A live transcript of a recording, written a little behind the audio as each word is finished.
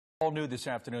All new this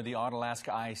afternoon, the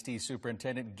Onalaska ISD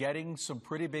superintendent getting some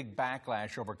pretty big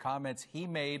backlash over comments he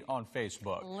made on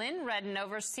Facebook. Lynn Redden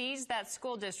oversees that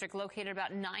school district located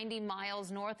about 90 miles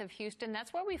north of Houston.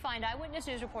 That's where we find Eyewitness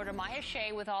News reporter Maya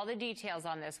Shea with all the details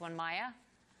on this one. Maya?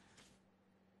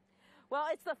 Well,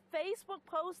 it's the Facebook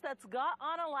post that's got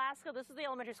Onalaska. This is the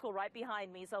elementary school right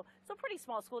behind me, so it's a pretty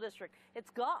small school district. It's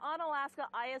got Onalaska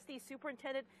ISD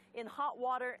superintendent in hot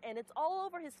water, and it's all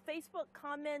over his Facebook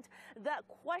comment that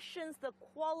questions the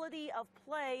quality of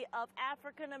play of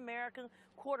African-American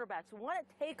quarterbacks. We want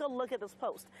to take a look at this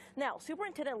post. Now,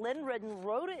 Superintendent Lynn Redden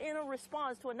wrote it in a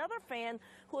response to another fan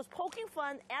who was poking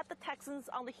fun at the Texans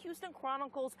on the Houston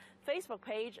Chronicle's Facebook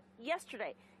page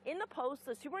yesterday. In the post,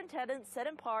 the superintendent said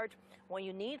in part, "When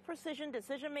you need precision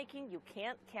decision-making, you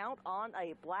can't count on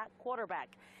a black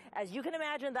quarterback." As you can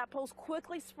imagine, that post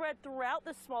quickly spread throughout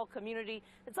this small community.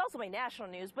 It's also made national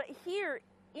news, but here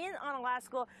in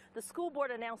Onalaska, the school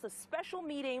board announced a special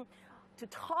meeting to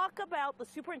talk about the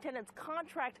superintendent's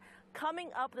contract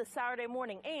coming up this Saturday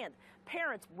morning, and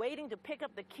parents waiting to pick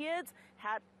up the kids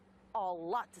had a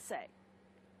lot to say.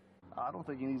 I don't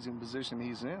think he's in the position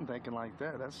he's in thinking like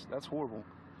that. That's horrible.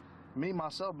 Me,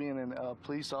 myself, being a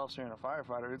police officer and a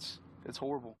firefighter, it's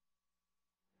horrible.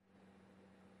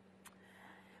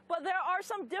 But there are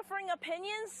some differing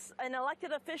opinions. An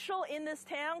elected official in this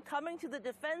town coming to the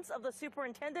defense of the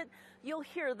superintendent. You'll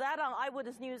hear that on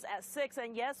Eyewitness News at 6.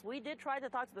 And yes, we did try to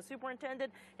talk to the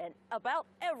superintendent and about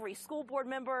every school board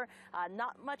member.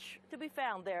 Not much to be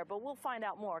found there, but we'll find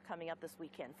out more coming up this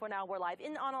weekend. For now, we're live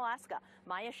in Onalaska.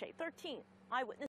 Maya Shea, 13 Eyewitness.